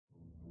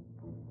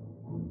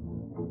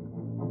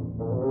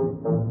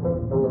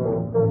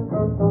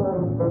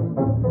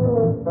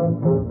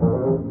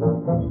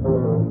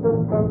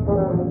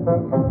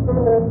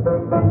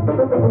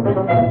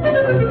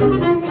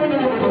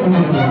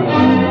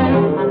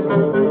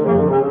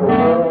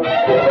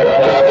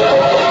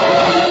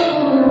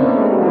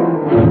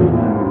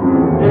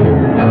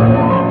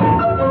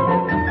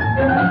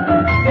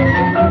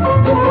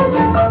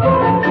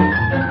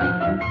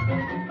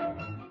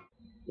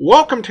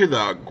welcome to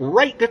the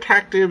Great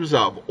Detectives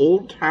of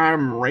Old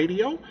Time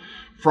Radio.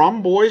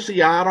 From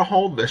Boise,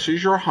 Idaho, this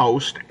is your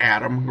host,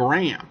 Adam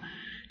Graham.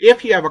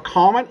 If you have a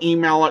comment,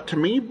 email it to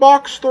me,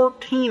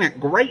 box13 at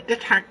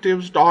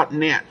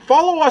greatdetectives.net.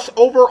 Follow us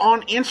over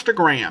on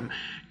Instagram,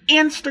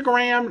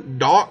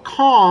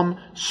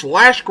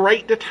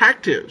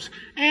 instagram.com/greatdetectives.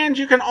 And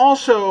you can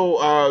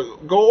also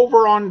go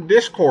over on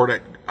Discord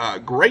at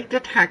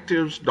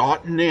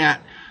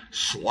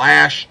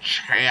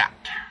greatdetectives.net/chat.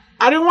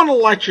 I do want to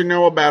let you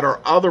know about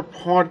our other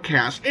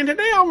podcasts, and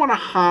today I want to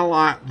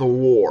highlight The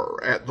War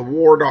at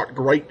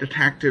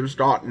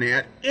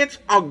thewar.greatdetectives.net. It's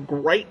a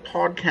great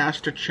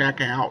podcast to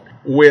check out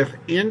with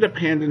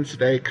Independence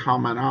Day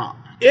coming up.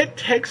 It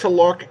takes a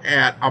look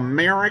at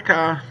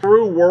America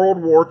through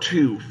World War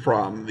II,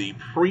 from the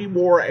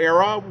pre-war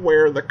era,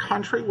 where the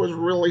country was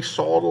really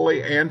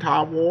solidly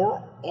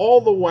anti-war,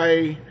 all the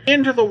way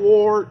into the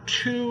war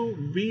to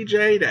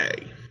VJ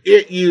Day.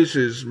 It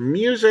uses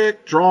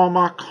music,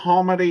 drama,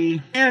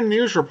 comedy, and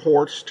news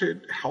reports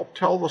to help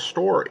tell the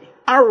story.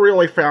 I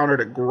really found it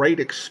a great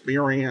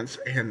experience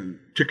and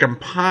to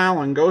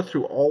compile and go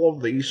through all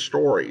of these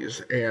stories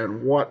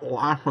and what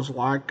life was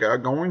like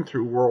going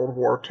through World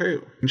War II.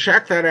 And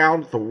check that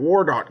out at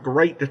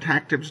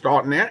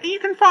thewar.greatdetectives.net. And you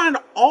can find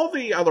all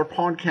the other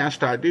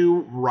podcasts I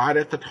do right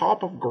at the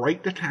top of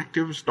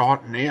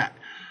greatdetectives.net.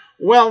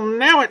 Well,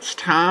 now it's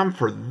time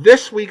for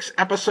this week's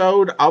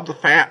episode of The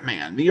Fat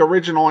Man. The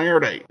original air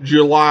date,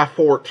 July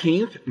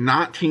 14th,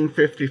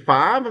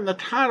 1955, and the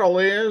title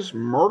is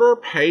Murder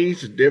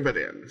Pays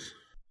Dividends.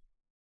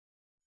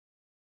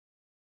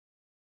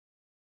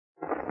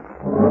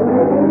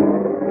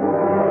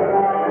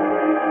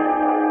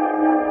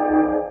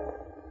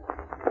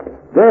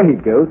 There he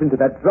goes into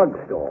that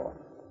drugstore.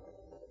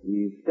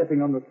 He's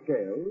stepping on the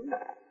scale.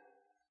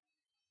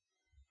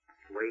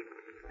 Weight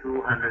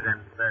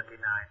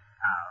 239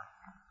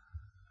 pounds.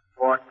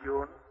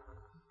 Fortune,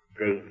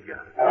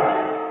 danger.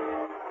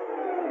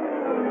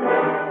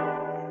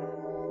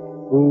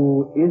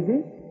 Who is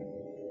it?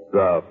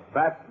 The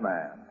Fat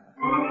Man.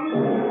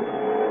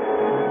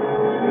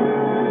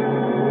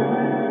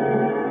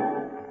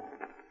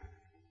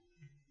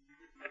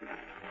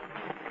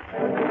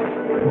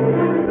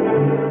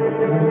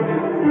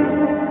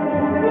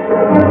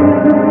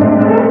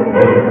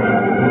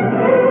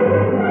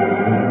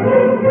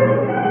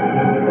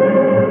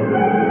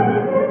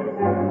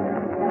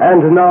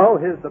 And now,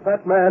 here's the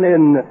Fat Man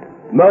in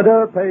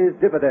Murder Pays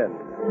Dividends.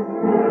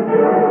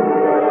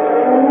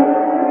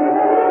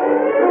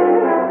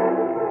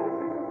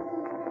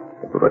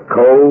 It was a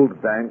cold,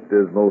 dank,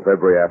 dismal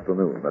February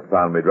afternoon that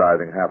found me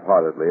driving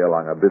half-heartedly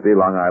along a busy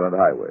Long Island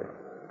highway.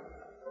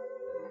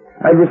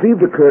 I'd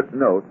received a curt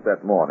note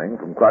that morning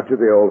from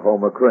crotchety old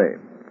Homer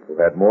Crane, who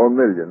had more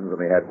millions than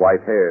he had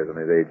white hairs on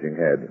his aging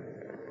head.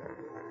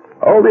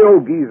 All the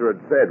old geezer had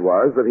said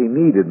was that he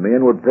needed me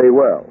and would pay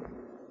well.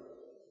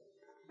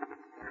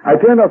 I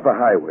turned off the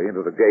highway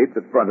into the gate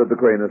that fronted the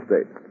Crane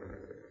estate.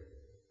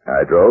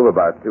 I drove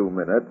about 2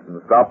 minutes and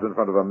stopped in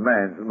front of a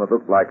mansion that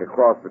looked like a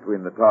cross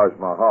between the Taj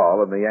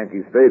Mahal and the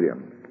Yankee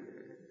Stadium.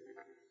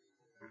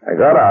 I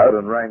got out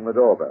and rang the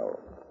doorbell.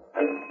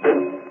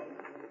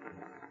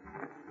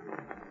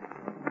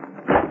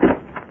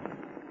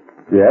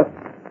 Yes?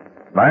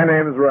 My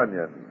name's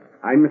Runyon.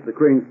 I'm Mr.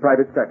 Crane's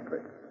private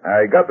secretary.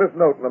 I got this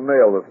note in the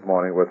mail this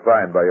morning. Was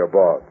signed by your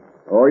boss.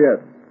 Oh, yes.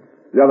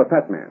 You're the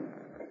Fat Man.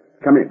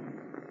 Come in.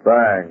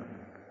 Thanks.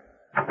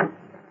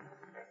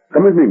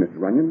 Come with me, Mr.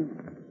 Runyon.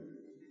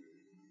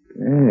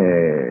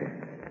 Hey.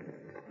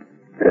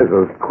 This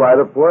is quite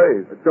a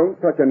place.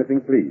 Don't touch anything,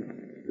 please.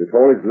 This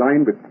hall is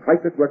lined with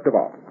priceless works of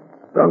art.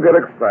 Don't get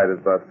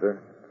excited, Buster.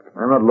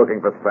 I'm not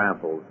looking for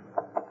samples.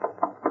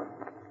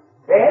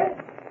 Yes?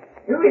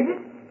 Who is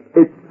it?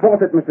 It's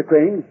Fawcett, Mr.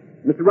 Crane.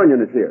 Mr.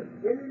 Runyon is here.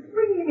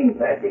 Bring him in,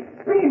 Percy.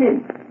 Bring him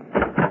in.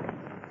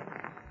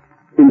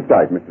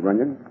 Inside, Mr.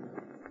 Runyon.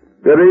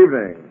 Good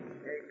evening.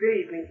 Good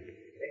evening.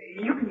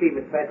 You can leave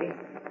us, Percy.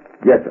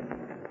 Yes, sir.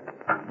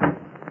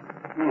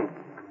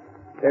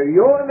 So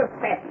you're the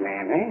Fat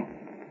Man, eh?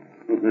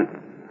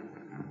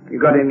 You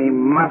got any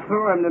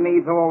muscle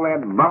underneath all that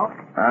bulk?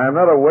 I'm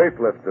not a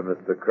weightlifter,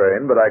 Mr.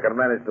 Crane, but I can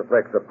manage to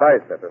flex a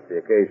bicep if the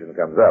occasion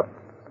comes up.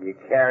 You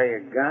carry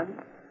a gun?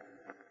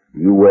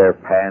 You wear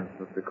pants,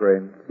 Mr.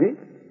 Crane? Hmm?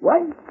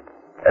 What?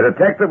 A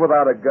detective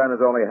without a gun is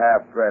only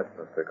half dressed,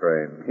 Mr.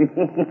 Crane.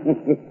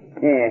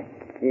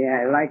 Yeah,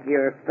 I like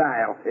your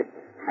style.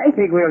 I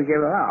think we'll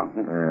get along.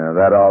 Yeah,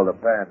 that all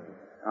depends.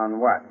 On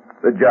what?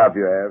 The job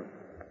you have.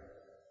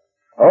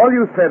 All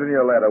you said in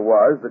your letter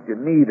was that you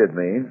needed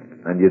me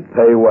and you'd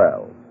pay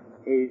well.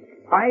 Is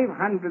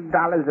 $500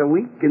 a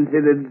week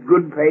considered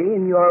good pay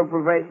in your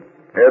profession?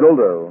 It'll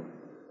do.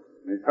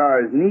 As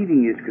far as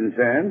needing is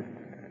concerned,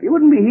 you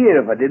wouldn't be here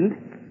if I didn't.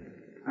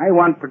 I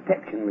want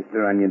protection,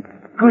 Mr. Onion.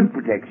 Good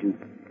protection.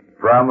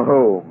 From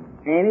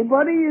whom?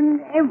 Anybody and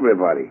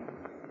everybody.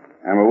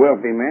 I'm a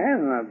wealthy man,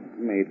 and I've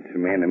made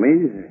some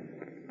enemies.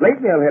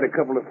 Lately, I've had a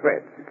couple of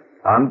threats.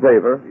 On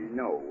paper?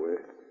 No.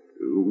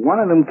 One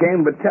of them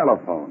came by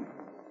telephone.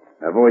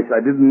 A voice I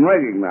didn't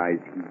recognize.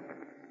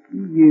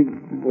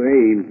 Well,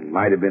 he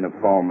might have been a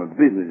former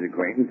business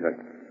acquaintance.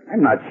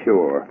 I'm not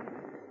sure.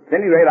 At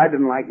any rate, I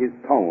didn't like his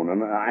tone,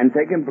 and I'm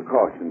taking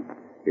precautions.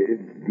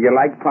 Do you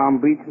like Palm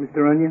Beach,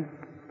 Mr. Onion?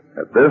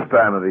 At this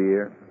time of the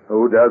year,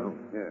 who doesn't?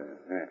 Yeah.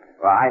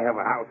 Well, I have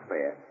a house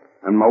there,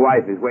 and my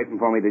wife is waiting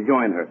for me to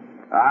join her.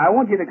 I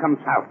want you to come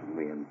south with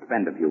me and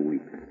spend a few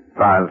weeks.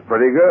 Sounds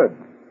pretty good.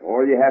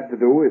 All you have to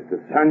do is to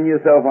sun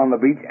yourself on the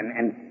beach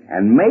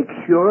and make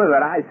sure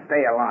that I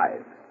stay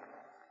alive.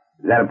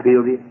 Does that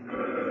appeal to you?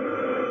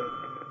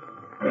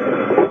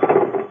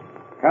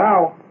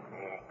 Hello?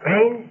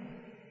 Crane?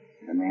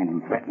 The man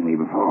who threatened me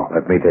before.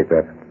 Let me take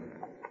that.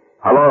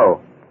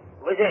 Hello.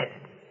 Who's this?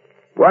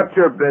 What's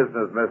your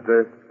business,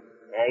 mister?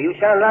 You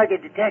sound like a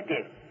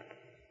detective.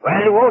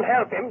 Well, it won't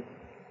help him.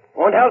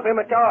 Won't help him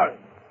at all.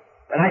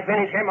 When I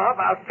finish him off,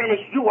 I'll finish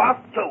you off,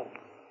 too.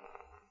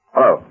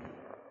 Hello.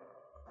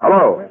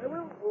 Hello.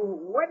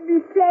 What did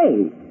he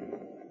say?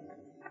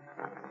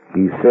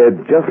 He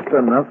said just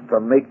enough to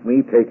make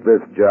me take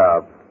this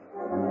job.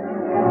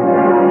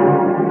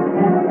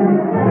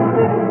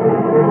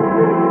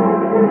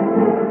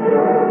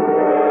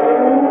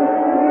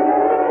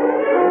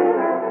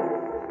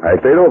 I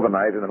stayed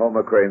overnight in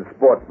Homer Crane's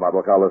sports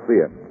model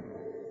Coliseum.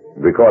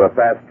 We caught a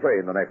fast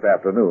train the next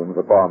afternoon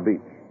for Palm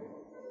Beach.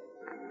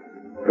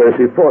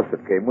 Percy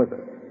Fawcett came with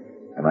us,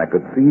 and I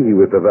could see he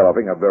was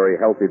developing a very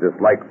healthy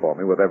dislike for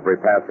me with every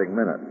passing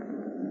minute.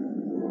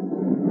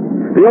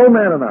 The old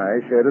man and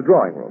I shared a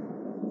drawing room,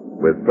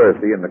 with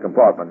Percy in the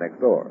compartment next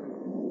door.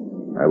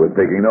 I was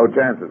taking no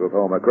chances with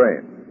Homer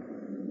Crane,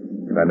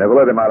 and I never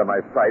let him out of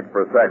my sight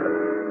for a second.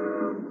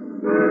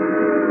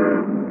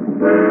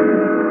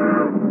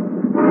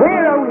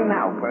 Where are we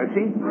now,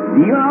 Percy? Do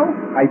you know?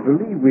 I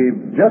believe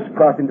we've just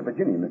crossed into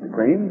Virginia, Mr.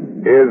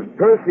 Crane. Is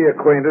Percy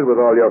acquainted with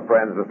all your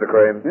friends, Mr.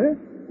 Crane?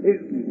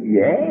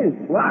 Yes.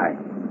 Why?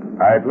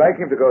 I'd like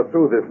him to go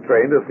through this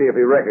train to see if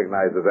he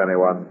recognizes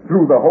anyone.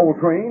 Through the whole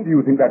train? Do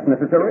you think that's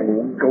necessary?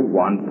 Oh, go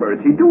on,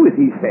 Percy. Do as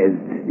he says.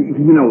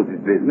 He knows his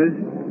business.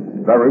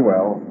 Very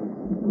well.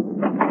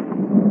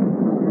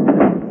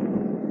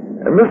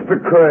 Mr.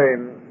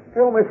 Crane,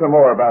 tell me some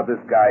more about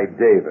this guy,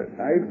 David.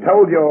 I've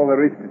told you all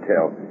there is to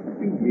tell.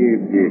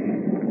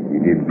 We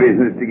did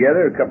business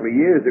together a couple of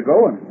years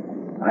ago, and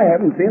I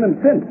haven't seen him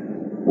since.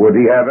 Would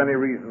he have any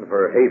reason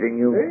for hating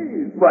you?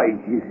 Why,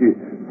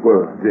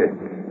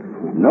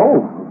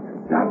 no.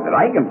 Not that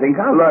I can think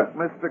of. Look,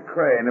 Mr.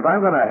 Crane, if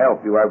I'm going to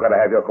help you, I've got to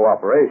have your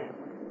cooperation.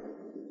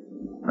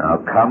 Now,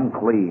 come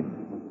clean.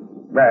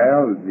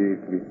 Well,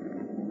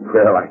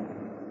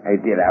 I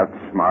did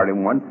outsmart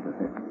him once.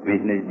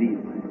 Business deal.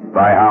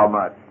 By how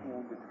much?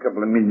 A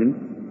couple of million.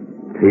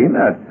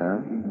 Peanuts, huh?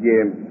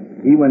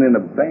 He went into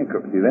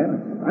bankruptcy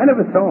then. I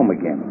never saw him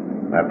again.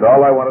 That's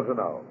all I wanted to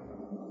know.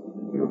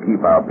 You'll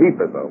keep our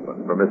peepers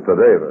open for Mr.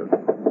 Davis.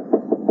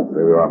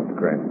 There we are, Mr.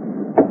 Crane.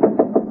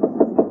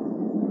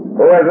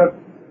 Who is it?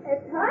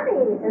 It's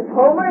Honey. Is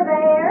Homer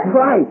there?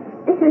 Right.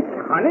 It's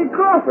Honey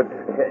Crawford.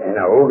 An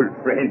old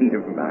friend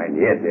of mine.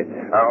 Yes.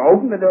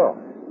 Open the door.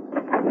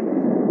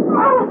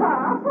 Oh,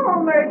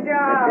 Homer,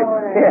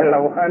 darling.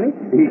 Hello, honey.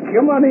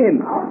 Come on in.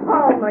 Oh,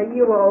 Homer,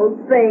 you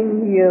old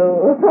thing,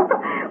 you.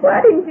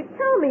 Why didn't you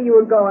tell me you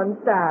were going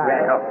south?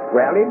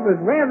 Well, it was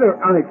rather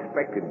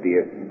unexpected,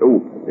 dear.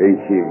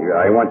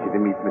 I want you to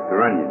meet Mr.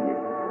 Onion.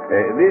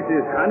 This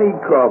is Honey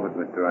Crawford,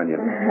 Mr.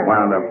 Onion.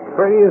 One of the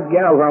prettiest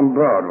gals on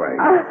Broadway.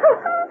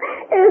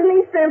 Isn't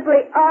he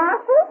simply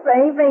awful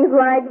saying things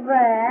like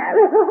that?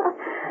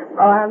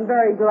 Oh, I'm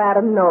very glad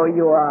to know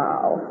you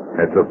all.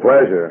 It's a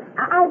pleasure.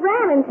 I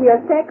ran into your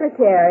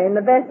secretary in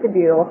the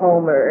vestibule,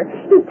 Homer.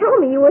 He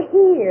told me you were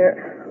here.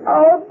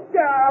 Oh,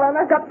 darling,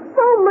 I've got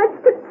so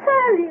much to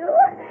tell you.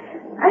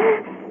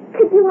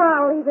 Could you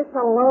all leave us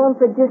alone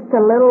for just a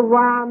little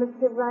while,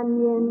 Mr.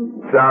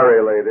 Runyon?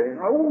 Sorry, lady.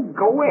 Oh,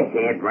 go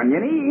ahead,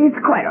 Runyon. It's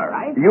quite all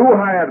right. You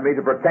hired me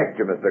to protect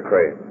you, Mr.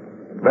 Crane.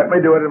 Let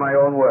me do it in my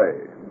own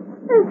way.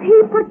 Is he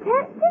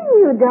protecting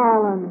you,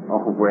 darling?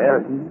 Oh, well,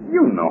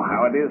 you know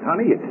how it is,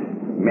 honey. It's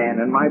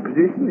man in my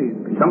position.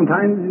 He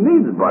sometimes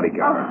needs a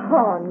bodyguard.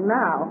 Oh,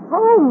 now,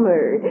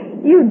 Homer,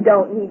 you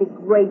don't need a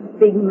great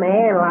big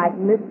man like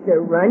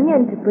Mr.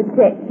 Runyon to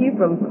protect you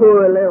from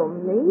poor little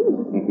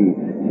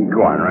me.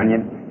 Go on,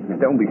 Runyon.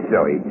 Don't be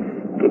silly.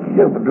 Get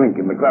yourself a drink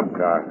in the club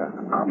car.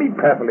 I'll be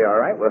perfectly all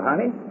right with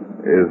honey.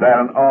 Is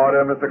that an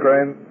order, Mr.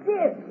 Crane?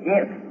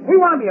 Yes. We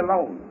want to be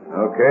alone.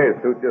 Okay,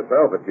 suit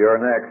yourself. It's your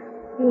next.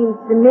 Seems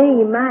to me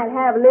you might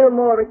have a little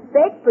more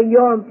respect for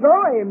your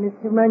employer,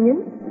 Mr.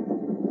 Runyon.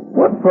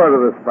 What part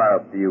of the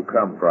South do you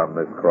come from,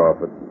 Miss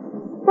Crawford?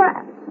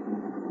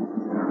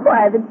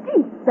 Why, the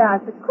deep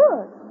South, of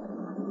course.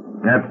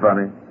 That's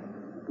funny.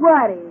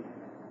 What is?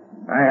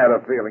 I had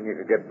a feeling you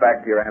could get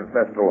back to your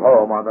ancestral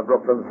home on the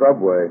Brooklyn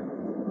subway.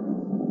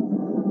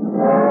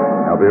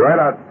 I'll be right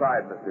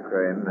outside, Mr.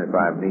 Crane, if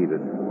I'm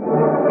needed.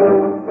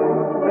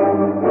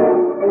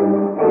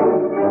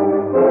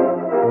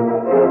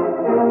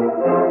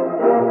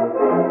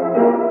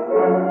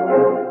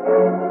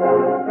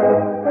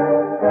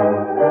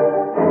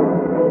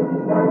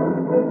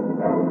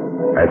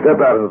 I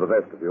stepped out into the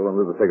vestibule and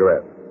lit a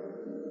cigarette.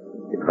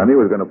 If Honey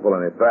was going to pull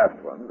any fast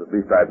ones, at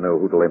least I'd know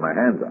who to lay my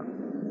hands on.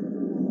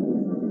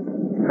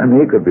 And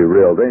he could be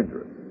real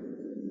dangerous,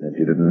 and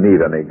she didn't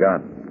need any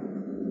gun.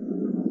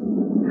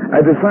 I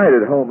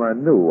decided Homer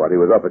knew what he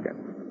was up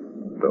against,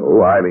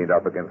 so I leaned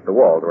up against the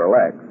wall to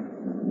relax.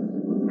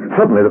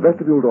 Suddenly, the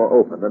vestibule door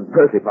opened, and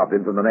Percy popped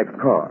in from the next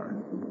car.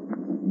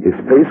 His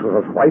face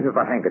was as white as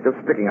a handkerchief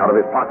sticking out of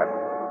his pocket.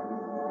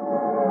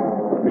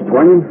 Mr.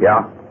 Runyon?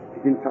 Yeah?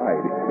 He's inside,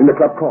 in the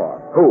club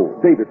car. Who?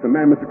 Davis, the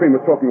man Mr. Crane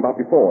was talking about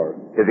before.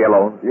 Is he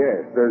alone?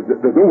 Yes, there's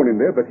no one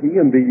in there but he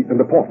and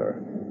the porter.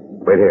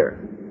 Wait here.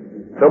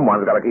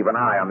 Someone's got to keep an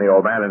eye on the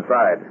old man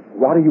inside.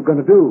 What are you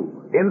going to do?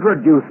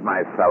 Introduce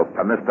myself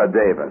to Mr.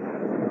 Davis.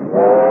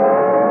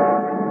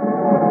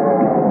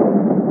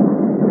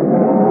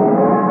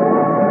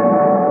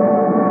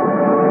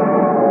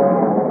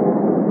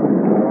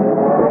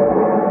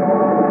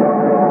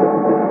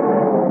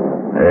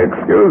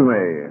 Excuse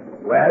me.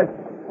 Well,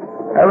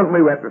 Haven't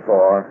we met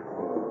before?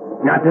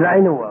 not that I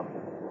know of.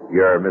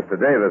 You're Mr.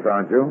 Davis,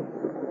 aren't you?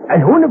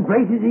 And who in the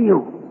blazes are you?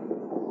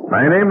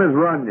 My name is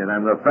Runyon.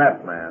 I'm the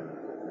fat man.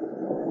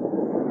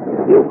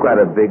 You've got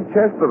a big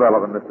chest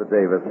development, Mr.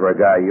 Davis, for a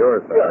guy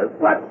your size.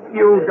 What?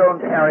 You don't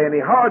carry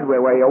any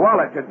hardware where your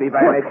wallet should be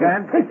by any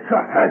chance.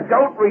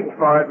 Don't reach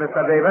for it,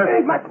 Mr. Davis.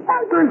 Hey, my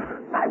fingers.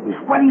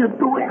 What are you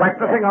doing?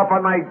 Practicing up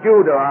on my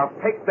judo. I'll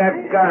take that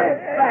gun.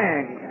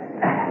 Bang.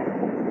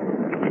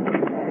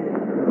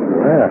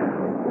 Well,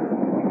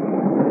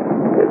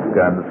 this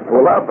gun's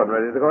full up and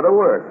ready to go to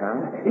work,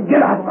 huh? Get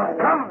out of my...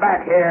 Come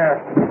back here.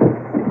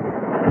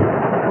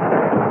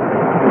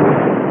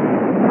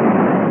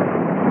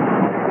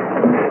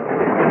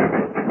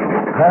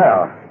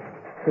 Well,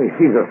 he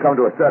seems to have come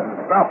to a sudden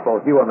stop,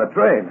 both you and the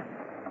train.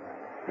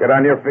 Get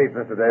on your feet,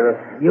 Mr. Davis.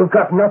 You've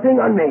got nothing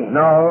on me.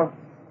 No.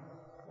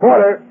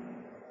 Porter,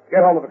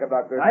 get hold of the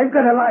conductor. I've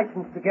got a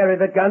license to carry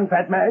the gun,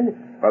 fat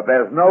man. But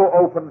there's no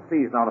open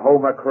season on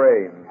Homer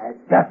Crane. A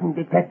dozen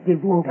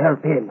detectives won't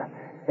help him.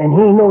 And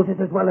he knows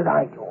it as well as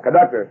I do.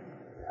 Conductor.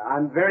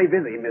 I'm very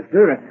busy,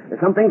 mister.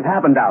 Something's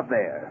happened out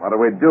there. What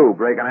do we do?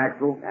 Break an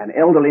axle? An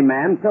elderly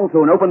man fell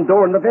through an open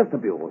door in the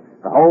vestibule.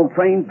 The whole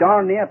train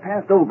darn near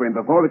passed over him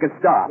before we could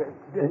stop.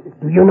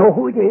 Do you know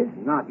who it is?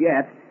 Not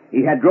yet.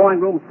 He had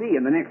drawing room C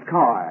in the next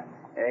car.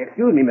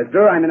 Excuse me,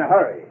 mister. I'm in a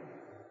hurry.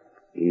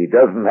 He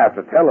doesn't have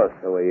to tell us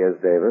who he is,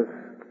 Davis.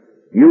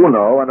 You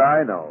know and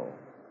I know.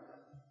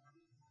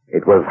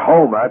 It was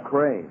Homer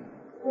Crane.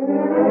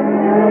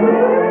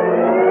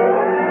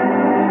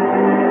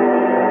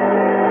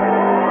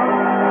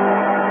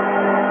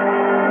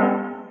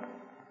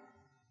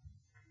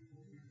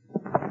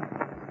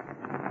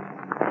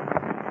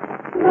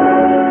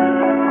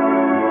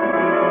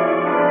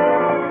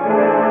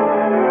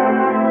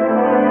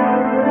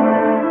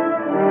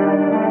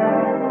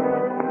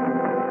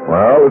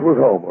 Well, it was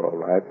Homer, all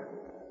right.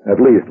 At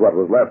least what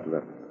was left of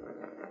him.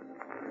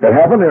 It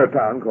happened near a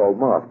town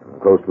called Marston,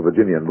 close to the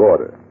Virginian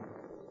border.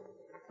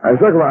 I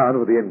stuck around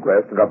with the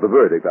inquest and got the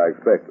verdict I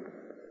expected.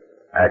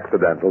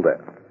 Accidental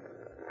death.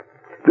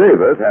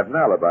 Davis had an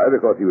alibi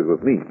because he was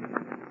with me.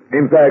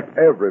 In fact,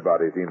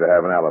 everybody seemed to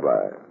have an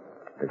alibi,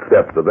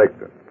 except the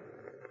victim.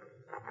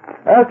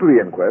 After the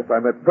inquest, I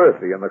met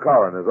Percy in the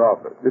coroner's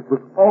office. It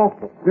was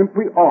awful,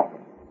 simply awful.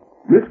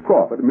 Miss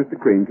Crawford and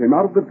Mr. Crane came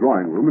out of the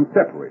drawing room and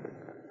separated.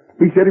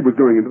 He said he was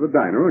going into the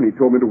diner, and he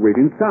told me to wait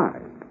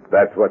inside.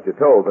 That's what you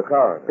told the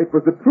coroner. It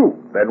was the truth.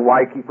 Then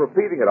why keep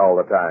repeating it all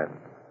the time?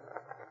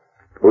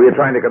 Who are you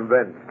trying to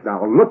convince?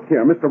 Now, look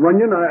here, Mr.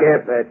 Runyon,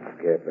 Skip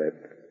it.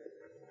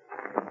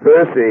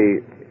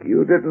 Percy,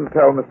 you didn't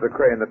tell Mr.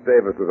 Crane that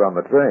Davis was on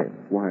the train.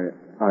 Why,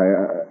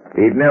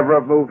 He'd never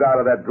have moved out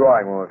of that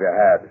drawing room if you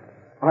had.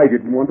 I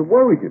didn't want to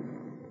worry him.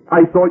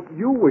 I thought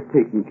you were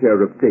taking care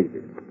of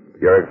David.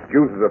 Your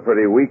excuses are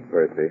pretty weak,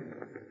 Percy.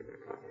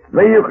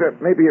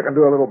 Maybe you can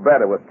do a little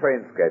better with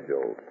train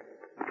schedules.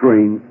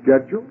 Train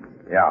schedule?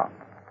 Yeah.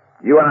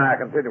 You and I are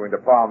continuing to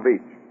Palm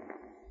Beach.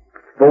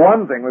 For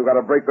one thing, we've got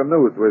to break the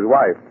news to his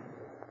wife.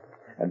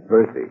 And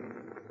Percy,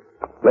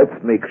 let's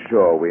make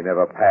sure we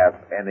never pass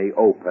any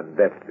open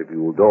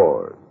vestibule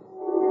doors.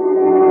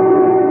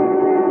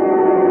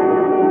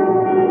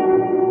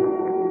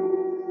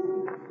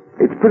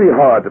 It's pretty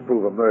hard to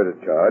prove a murder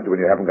charge when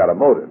you haven't got a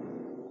motive.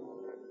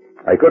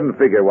 I couldn't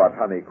figure what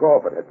Honey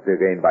Crawford had to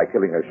gain by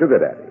killing her sugar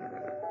daddy.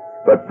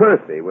 But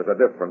Percy was a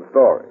different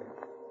story.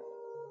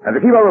 And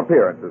to keep our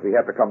appearances, he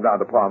had to come down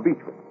to Palm Beach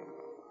with me.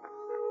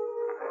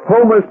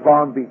 Homer's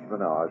Palm Beach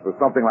menage was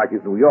something like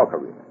his New York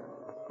arena,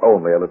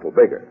 only a little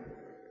bigger.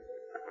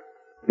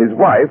 His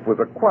wife was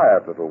a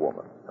quiet little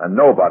woman, and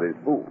nobody's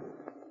fool.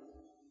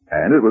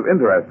 And it was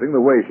interesting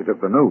the way she took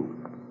the news.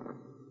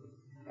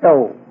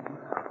 So,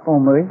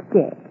 Homer is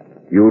dead.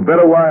 You'd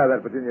better wire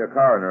that Virginia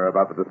coroner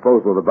about the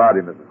disposal of the body,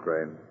 Mrs.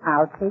 Crane.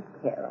 I'll take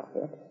care of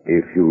it.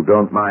 If you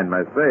don't mind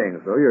my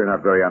saying so, you're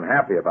not very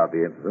unhappy about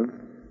the incident.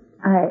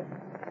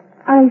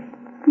 I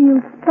feel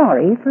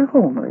sorry for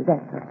Homer,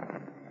 that's all.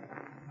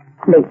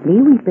 Lately,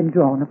 we've been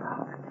drawn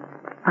apart.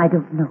 I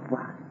don't know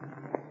why.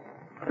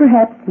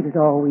 Perhaps he was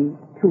always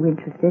too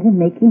interested in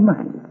making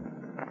money.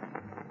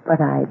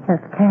 But I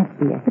just can't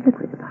be a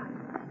hypocrite about it.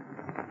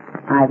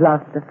 I've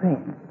lost a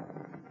friend,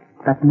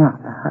 but not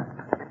a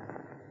husband.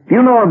 Do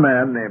you know a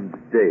man named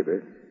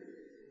Davis?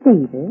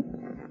 David?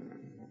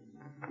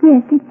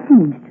 Yes, it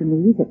seems to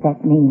me that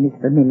name is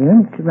familiar,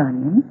 Mr.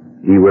 Runyon.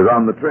 He was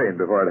on the train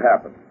before it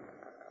happened.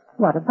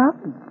 What about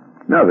him?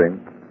 Nothing.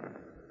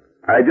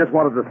 I just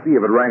wanted to see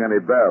if it rang any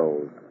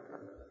bells.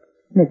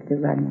 Mr.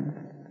 Runyon,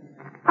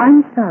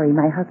 I'm sorry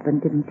my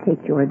husband didn't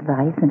take your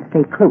advice and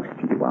stay close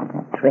to you on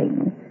that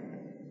train.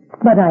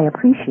 But I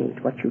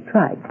appreciate what you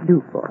tried to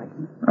do for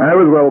him. I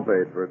was well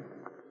paid for it.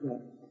 Yes.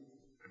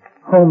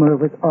 Homer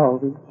was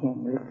always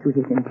generous to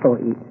his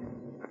employees.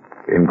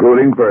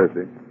 Including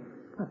Percy.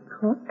 Of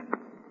course.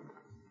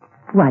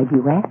 Why do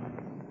you ask?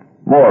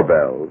 More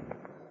bells.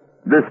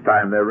 This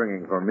time they're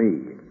ringing for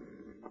me.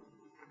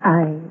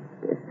 I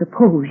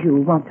suppose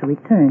you want to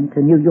return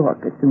to New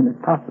York as soon as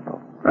possible.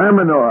 I'm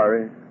in no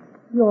hurry.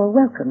 You're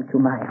welcome to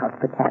my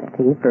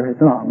hospitality for as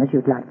long as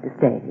you'd like to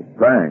stay.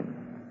 Thanks.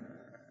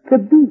 The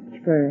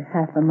beach for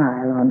half a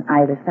mile on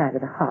either side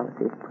of the house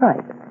is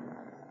private.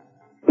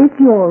 If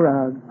you're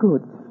a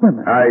good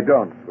swimmer... I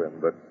don't swim,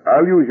 but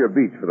I'll use your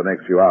beach for the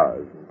next few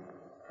hours.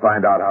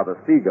 Find out how the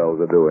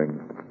seagulls are doing.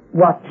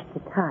 Watch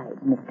the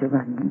tide, Mr.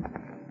 Runyon.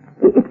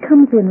 It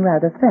comes in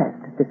rather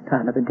fast at this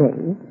time of the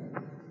day.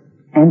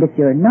 And if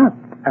you're not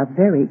a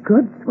very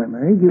good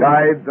swimmer, you...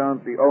 Tides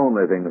aren't the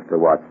only things to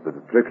watch that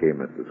are tricky,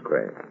 Mrs.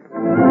 Crane.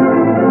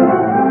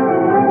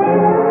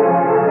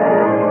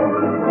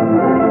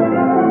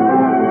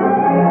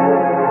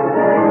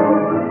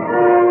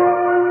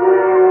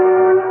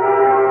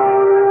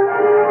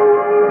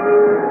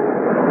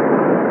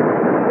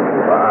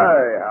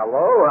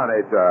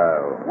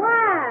 Child.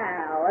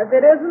 Wow, if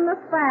it isn't the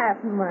Fat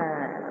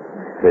Man.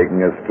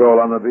 Taking a stroll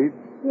on the beach?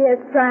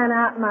 Yes, trying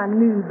out my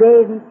new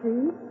bathing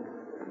suit.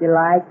 You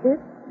like it?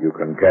 You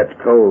can catch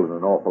colds in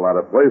an awful lot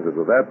of places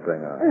with that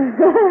thing on.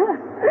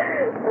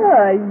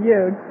 Oh,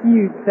 you're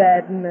cute,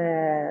 Fat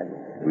Man.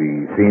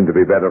 We seem to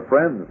be better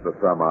friends for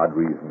some odd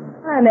reason.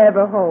 I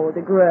never hold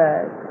a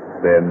grudge.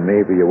 Then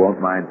maybe you won't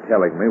mind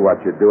telling me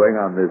what you're doing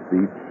on this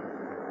beach.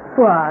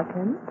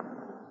 Walking.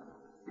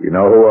 You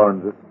know who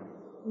owns it?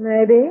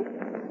 Maybe.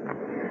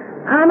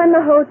 I'm in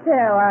the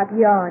hotel out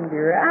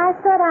yonder. I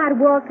thought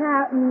I'd walk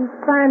out and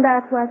find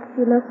out what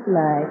she looks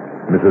like.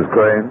 Mrs.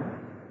 Crane?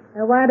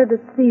 I wanted to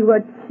see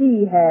what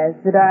she has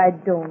that I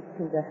don't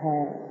seem to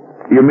have.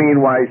 You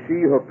mean why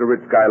she hooked a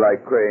rich guy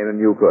like Crane and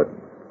you couldn't?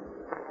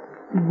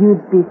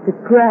 You'd be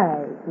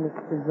surprised,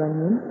 Mr.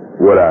 Runyon.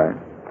 Would I?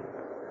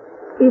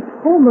 If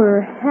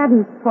Homer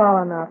hadn't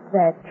fallen off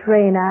that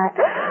train,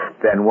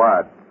 Then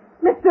what?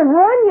 Mr.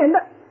 Runyon!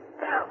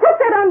 What's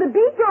that on the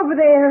beach over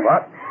there?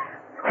 What?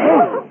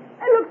 Oh,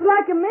 it looks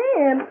like a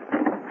man.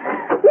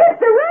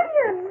 Mr.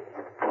 Runyon!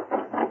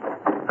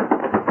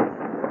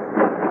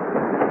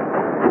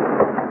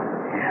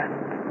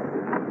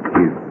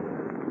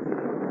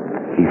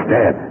 He's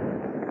dead.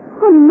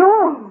 Oh,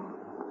 no.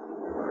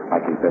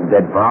 Like he's been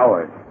dead for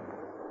hours.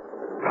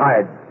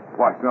 Tide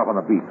washed up on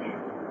the beach.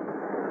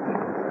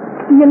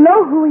 Do you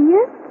know who he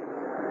is?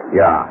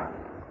 Yeah.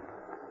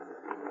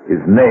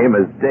 His name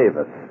is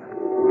Davis.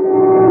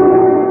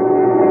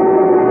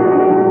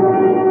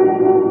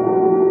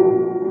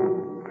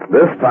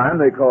 This time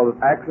they called it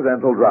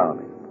accidental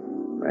drowning.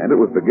 And it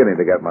was beginning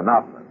to get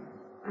monotonous.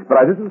 But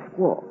I didn't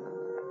squawk,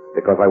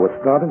 because I was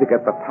starting to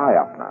get the tie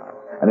up now.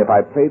 And if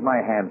I played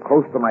my hand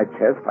close to my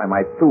chest, I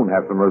might soon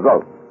have some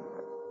results.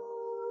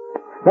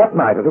 That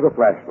night I took a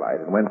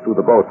flashlight and went through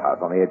the boathouse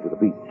on the edge of the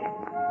beach.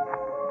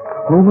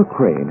 Homer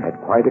Crane had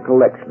quite a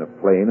collection of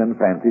plain and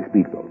fancy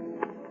speedboats.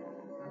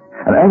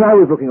 And as I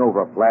was looking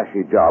over a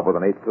flashy job with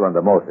an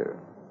 8-cylinder motor,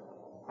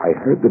 I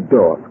heard the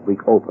door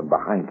squeak open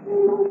behind me.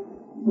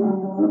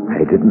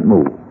 I didn't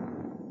move.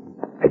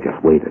 I just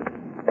waited.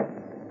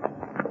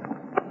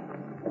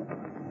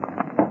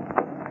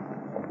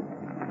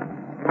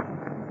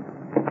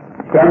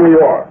 Stand where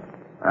you are.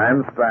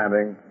 I'm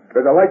standing.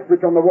 There's a light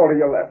switch on the wall to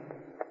your left.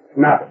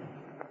 Snap it.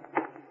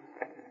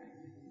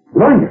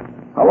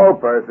 Runyon! Hello,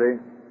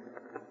 Percy.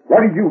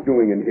 What are you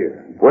doing in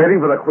here? Waiting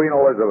for the Queen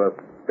Elizabeth.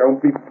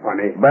 Don't be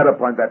funny. Better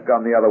point that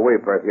gun the other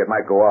way, Percy. It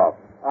might go off.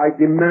 I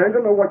demand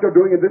to know what you're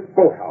doing in this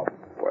boathouse.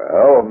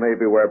 Well,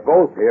 maybe we're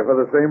both here for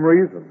the same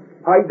reason.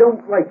 I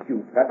don't like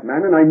you, Fat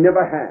Man, and I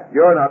never have.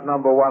 You're not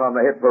number one on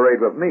the hit parade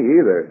with me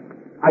either.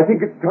 I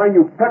think it's time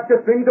you packed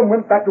your things and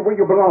went back to where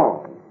you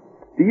belong.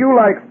 Do you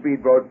like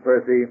speedboats,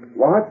 Percy?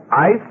 What?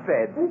 I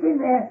said... Who's in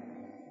there?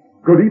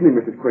 Good evening,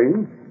 Mrs.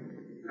 Crane.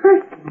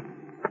 Percy,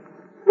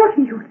 what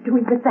are you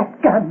doing with that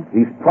gun?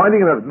 He's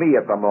pointing it at me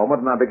at the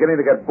moment, and I'm beginning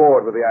to get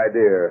bored with the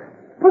idea.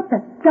 Put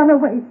that gun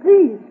away,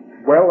 please.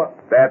 Well,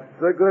 that's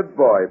a good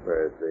boy,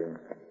 Percy.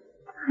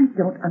 I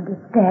don't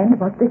understand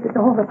what this is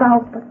all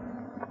about, but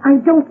I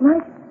don't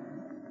like it.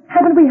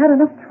 Haven't we had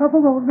enough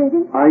trouble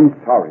already? I'm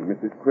sorry,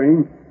 Mrs.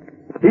 Crane.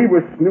 He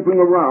was snooping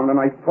around, and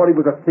I thought he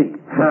was a thief.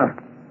 Huh.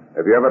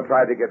 Have you ever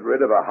tried to get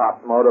rid of a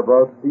hot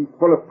motorboat? He's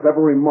full of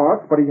clever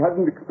remarks, but he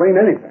hasn't explained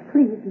anything.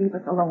 Please leave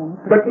us alone.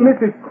 But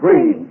Mrs.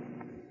 Crane...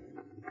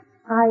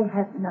 I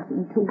have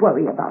nothing to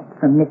worry about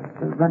from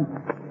Mr.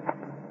 Runyon.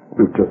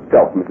 Suit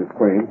yourself, Mrs.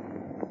 Crane.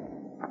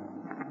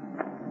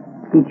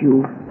 Did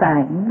you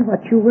find what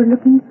you were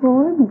looking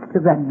for,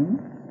 Mr. Runyon?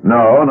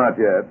 No, not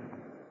yet.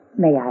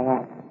 May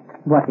I ask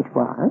what it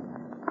was?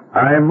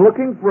 I'm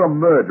looking for a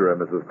murderer,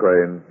 Mrs.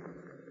 Crane.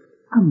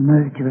 A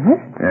murderer?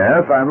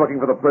 Yes, I'm looking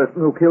for the person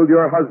who killed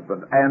your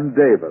husband, Ann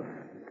Davis.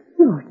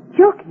 You're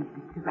joking,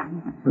 Mr.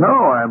 Runyon.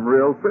 No, I'm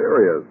real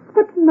serious.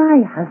 But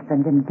my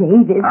husband and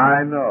David...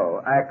 I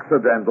know.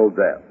 Accidental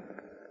death.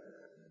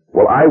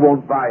 Well, I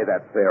won't buy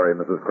that theory,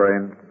 Mrs.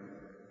 Crane.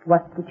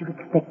 What did you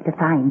expect to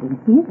find in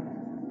here?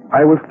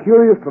 I was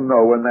curious to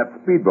know when that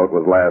speedboat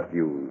was last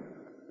used.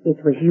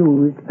 It was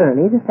used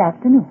early this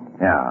afternoon.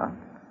 Yeah.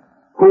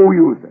 Who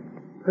used it?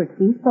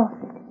 Percy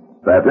Fawcett.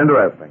 That's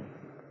interesting.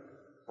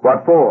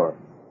 What for?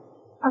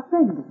 A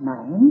friend of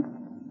mine,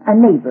 a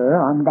neighbor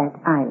on that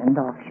island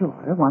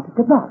offshore, wanted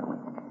to borrow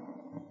it.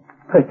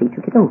 Percy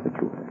took it over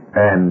to her.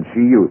 And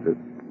she used it?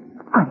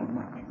 I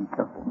imagine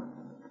so.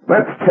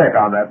 Let's check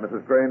on that,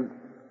 Mrs. Crane.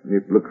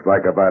 It looks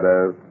like about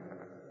a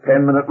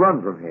 10-minute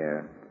run from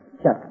here.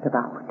 Just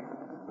about.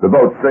 The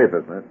boat's safe,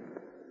 isn't it?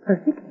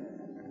 Perfect.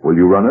 Will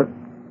you run it?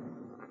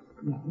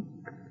 Yes.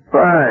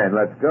 Fine,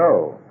 let's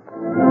go.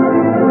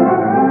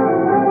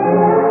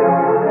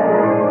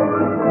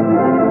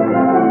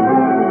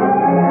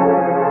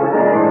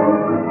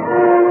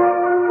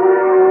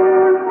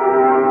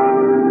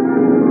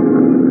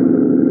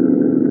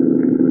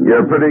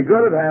 You're pretty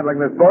good at handling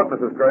this boat,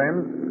 Mrs.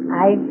 Crane.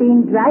 I've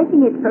been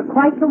driving it for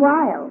quite a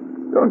while.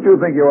 Don't you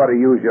think you ought to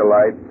use your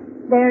light?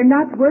 They're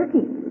not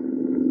working.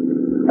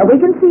 But we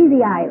can see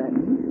the island.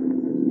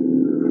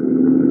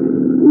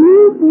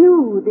 You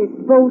knew this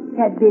boat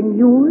had been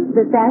used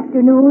this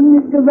afternoon,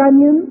 Mr.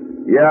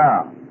 Runyon?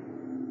 Yeah.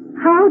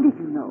 How did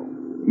you know?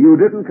 You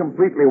didn't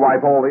completely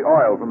wipe all the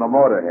oil from the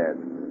motorhead.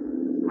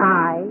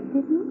 I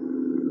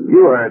didn't?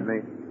 You heard me.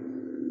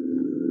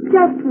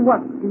 Just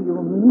what do you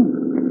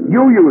mean?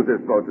 You used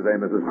this boat today,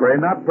 Mrs.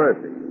 Crane, not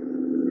Percy.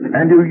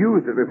 And you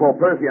used it before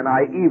Percy and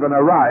I even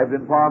arrived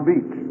in Palm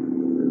Beach.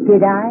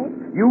 Did I?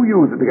 You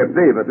used it to get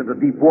Davis into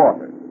deep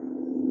water,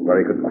 where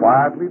he could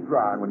quietly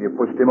drown when you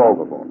pushed him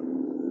overboard.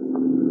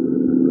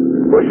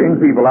 Pushing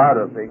people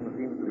out of things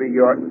seems to be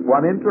your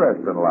one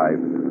interest in life.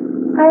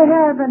 I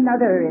have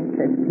another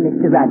interest,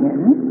 Mr.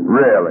 Runyon.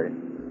 Really?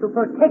 To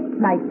protect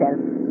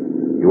myself.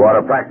 You ought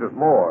to practice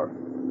more.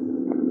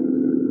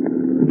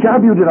 The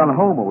job you did on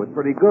Homer was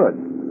pretty good,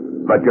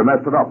 but you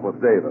messed it up with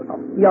Davis.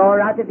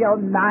 You're out of your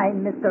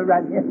mind, Mr.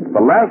 Runyon.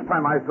 The last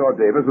time I saw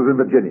Davis was in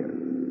Virginia.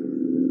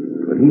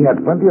 But he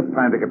had plenty of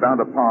time to get down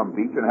to Palm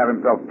Beach and have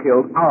himself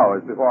killed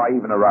hours before I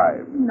even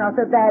arrived. Not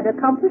a bad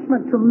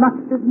accomplishment, you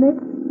must admit.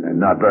 And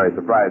not very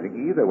surprising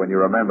either when you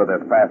remember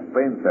there's fast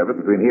train service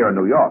between here and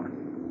New York.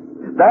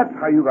 That's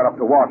how you got up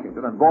to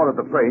Washington and boarded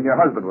the train your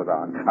husband was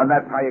on. And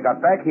that's how you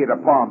got back here to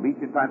Palm Beach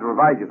in time to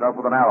provide yourself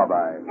with an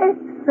alibi.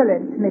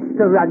 Excellent,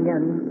 Mr.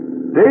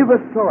 Runyon.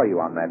 Davis saw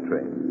you on that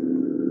train,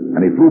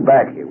 and he flew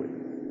back here with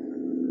you.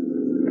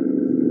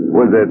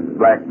 Was it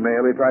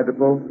blackmail he tried to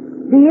pull?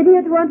 The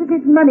idiot wanted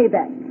his money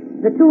back.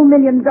 The $2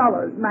 million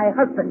my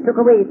husband took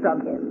away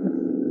from him.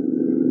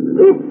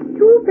 It's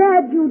too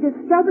bad you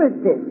discovered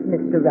this,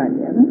 Mr.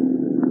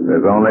 Runyon.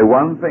 There's only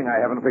one thing I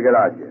haven't figured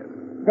out yet.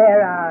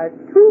 There are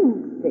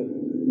two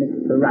things,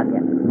 Mr.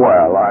 Runyon.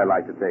 Well, I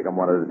like to take them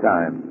one at a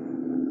time.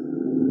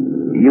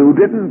 You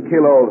didn't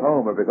kill old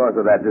Homer because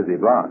of that dizzy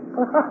blonde.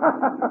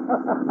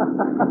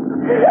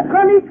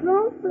 Honey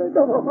Crawford?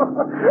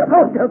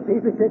 Oh, don't be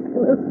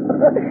ridiculous.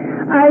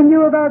 I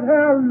knew about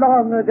her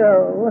long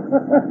ago.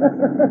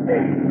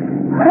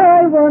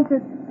 I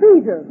wanted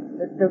freedom,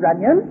 Mr.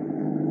 Runyon.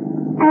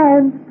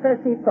 And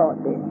Percy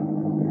Fawcett.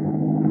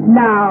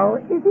 Now,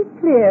 is it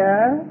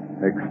clear?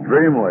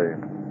 Extremely.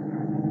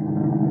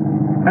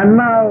 And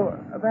now,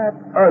 that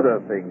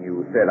other thing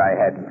you said I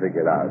hadn't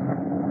figured out.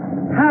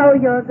 How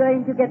you're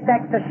going to get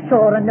back to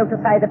shore and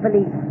notify the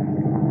police.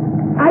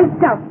 I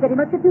doubt very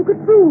much if you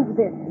could prove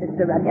this,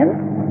 Mr.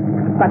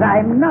 Runyon. But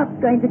I'm not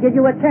going to give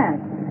you a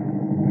chance.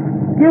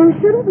 You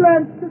should have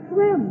learned to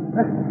swim.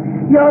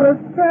 You're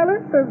as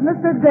careless as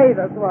Mr.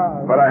 Davis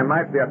was. But I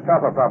might be a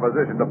tougher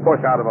proposition to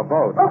push out of a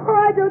boat. Oh,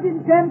 I don't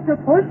intend to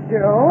push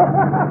you.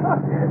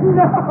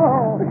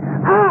 No,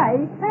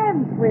 I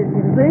can swim,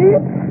 you see.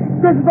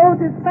 This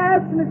boat is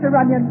fast, Mr.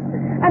 Runyon.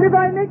 And if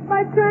I make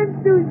my turns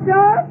too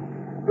sharp,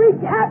 we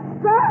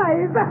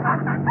capsize.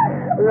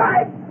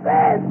 Like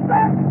this.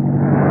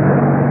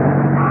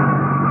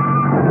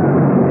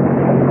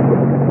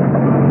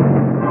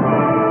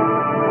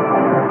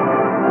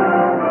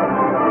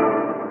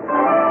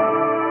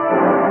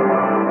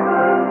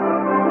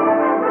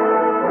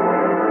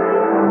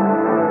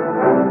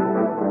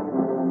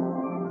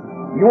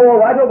 You all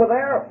right over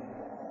there?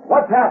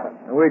 What's happened?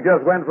 We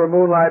just went for a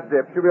moonlight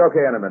dip. She'll be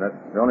okay in a minute.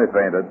 She only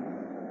fainted.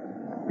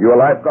 You a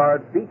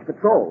lifeguard? Beach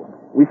patrol.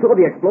 We saw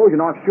the explosion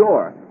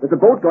offshore. There's a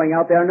boat going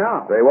out there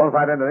now. They won't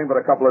find anything but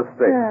a couple of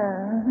sticks.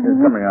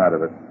 It's coming out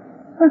of it.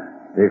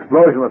 The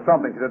explosion was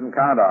something she didn't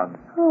count on.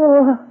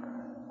 Oh,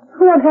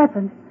 what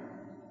happened?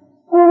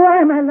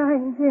 Why am I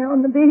lying here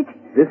on the beach?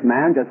 This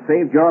man just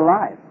saved your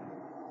life.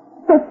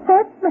 The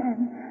fat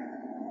man.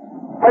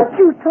 But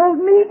you told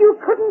me you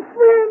couldn't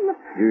swim.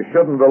 You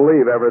shouldn't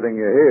believe everything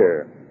you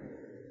hear.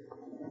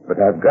 But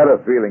I've got a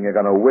feeling you're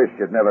going to wish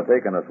you'd never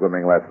taken a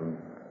swimming lesson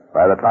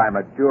by the time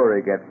a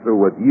jury gets through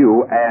with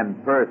you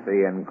and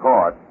Percy in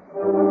court.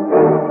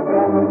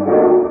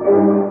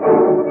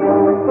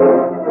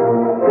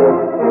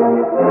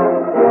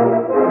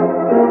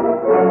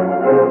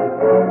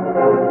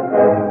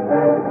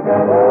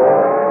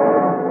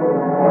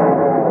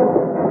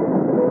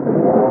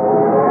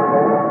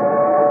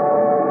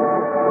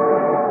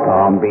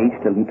 Palm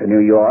Beach to New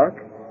York,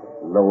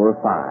 lower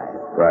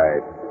 5.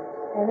 Right.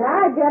 And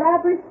I got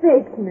up at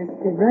 6,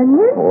 Mr.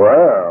 Runyon.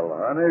 Well,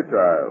 honey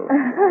child.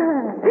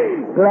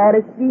 Glad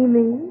to see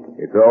me.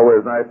 It's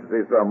always nice to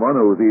see someone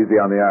who's easy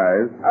on the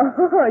eyes.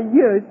 Oh,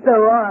 you're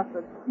so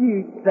awful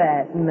cute,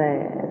 fat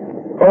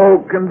man.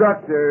 Oh,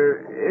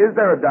 conductor, is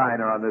there a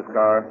diner on this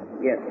car?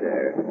 Yes,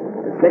 sir.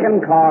 The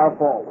second car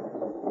forward.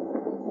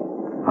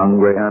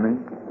 Hungry, honey?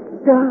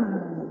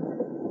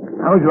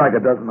 How would you like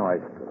a dozen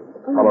oysters,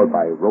 followed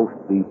by roast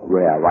beef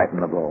rare right in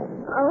the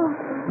bone?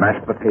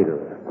 Mashed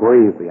potatoes,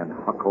 gravy, and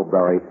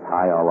huckleberry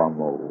pie a la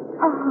mode.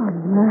 Oh,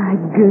 my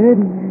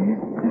goodness.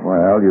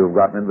 Well, you've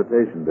got an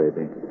invitation,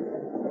 baby.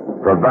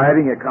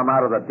 Providing you come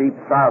out of the deep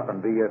south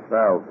and be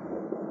yourself.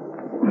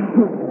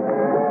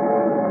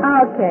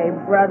 Okay,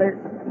 brother.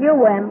 You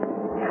win.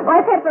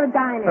 Let's head for the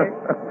diner.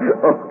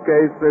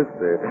 Okay,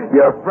 sister.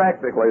 You're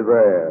practically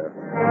there.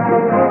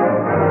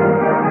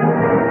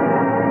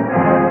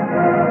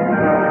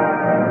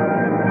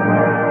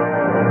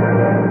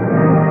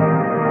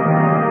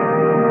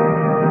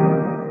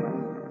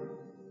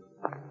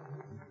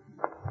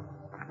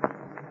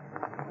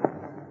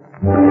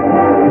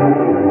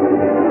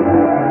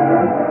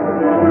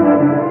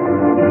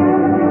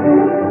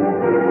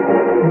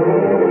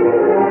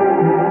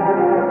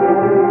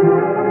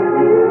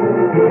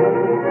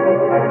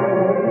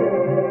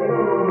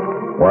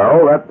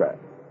 Well, that's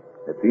that.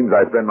 It seems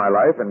I spend my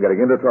life in getting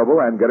into trouble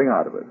and getting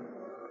out of it.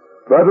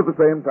 But at the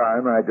same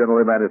time, I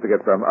generally manage to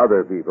get some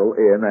other people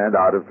in and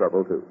out of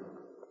trouble, too.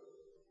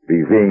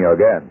 Be seeing you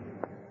again.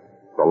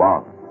 So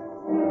long.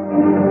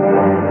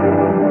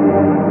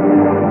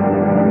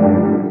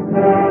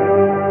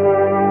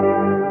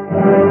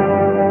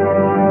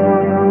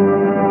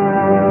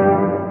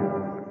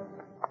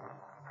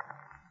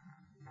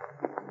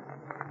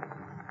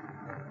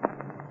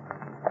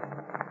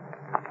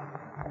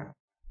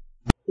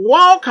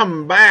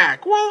 Welcome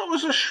back. Well, it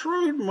was a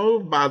shrewd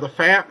move by the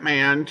fat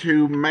man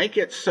to make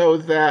it so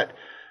that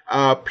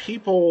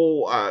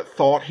people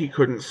thought he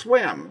couldn't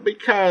swim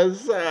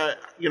because,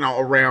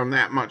 around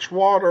that much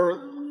water,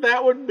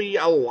 that would be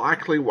a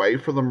likely way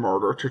for the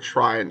murderer to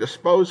try and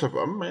dispose of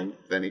him, and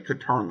then he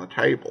could turn the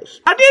tables.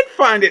 I did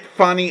find it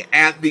funny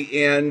at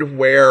the end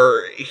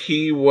where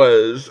he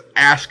was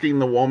asking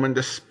the woman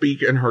to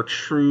speak in her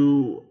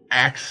true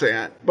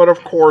accent. But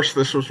of course,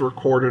 this was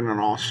recorded in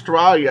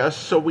Australia,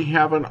 so we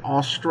have an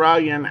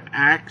Australian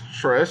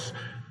actress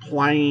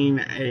playing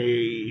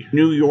a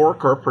New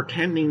Yorker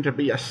pretending to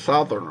be a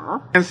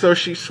Southerner. And so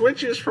she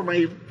switches from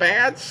a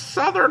bad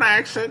Southern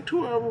accent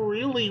to a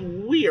really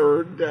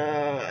weird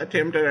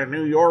attempt at a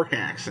New York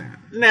accent.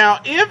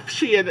 Now, if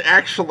she had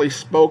actually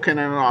spoken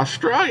in an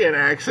Australian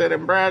accent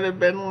and Brad had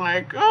been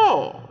like,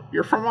 "Oh,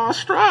 you're from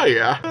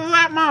Australia,"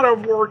 that might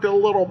have worked a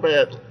little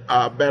bit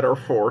better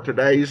for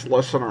today's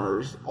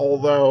listeners.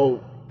 Although,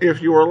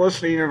 if you were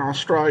listening in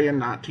Australia in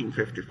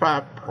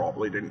 1955,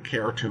 probably didn't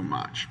care too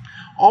much.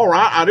 All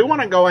right, I do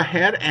want to go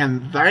ahead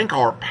and thank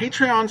our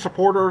Patreon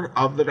supporter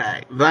of the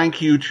day.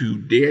 Thank you to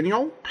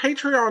Daniel,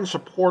 Patreon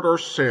supporter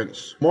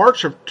since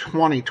March of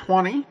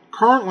 2020,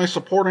 currently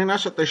supporting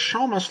us at the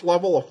Showmas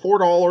level of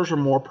 $4 or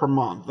more per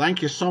month.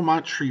 Thank you so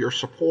much for your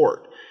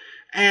support.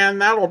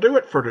 And that'll do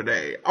it for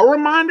today. A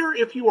reminder,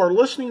 if you are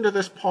listening to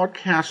this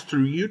podcast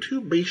through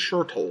YouTube, be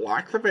sure to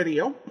like the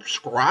video,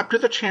 subscribe to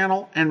the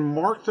channel, and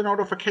mark the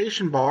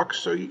notification box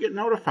so you get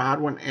notified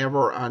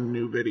whenever a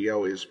new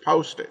video is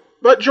posted.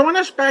 But join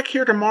us back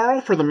here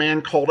tomorrow for The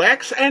Man Called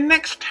X, and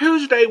next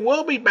Tuesday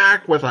we'll be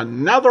back with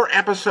another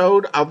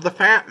episode of The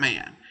Fat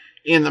Man.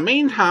 In the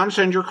meantime,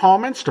 send your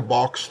comments to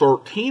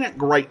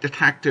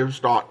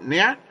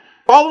box13@greatdetectives.net.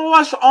 Follow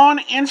us on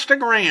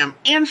Instagram,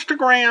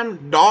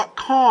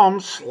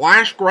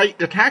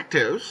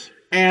 instagram.com/greatdetectives.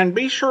 And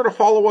be sure to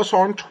follow us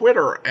on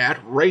Twitter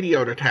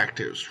 @Radio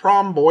Detectives.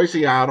 From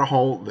Boise,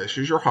 Idaho, this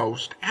is your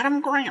host,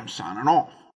 Adam Graham, signing off.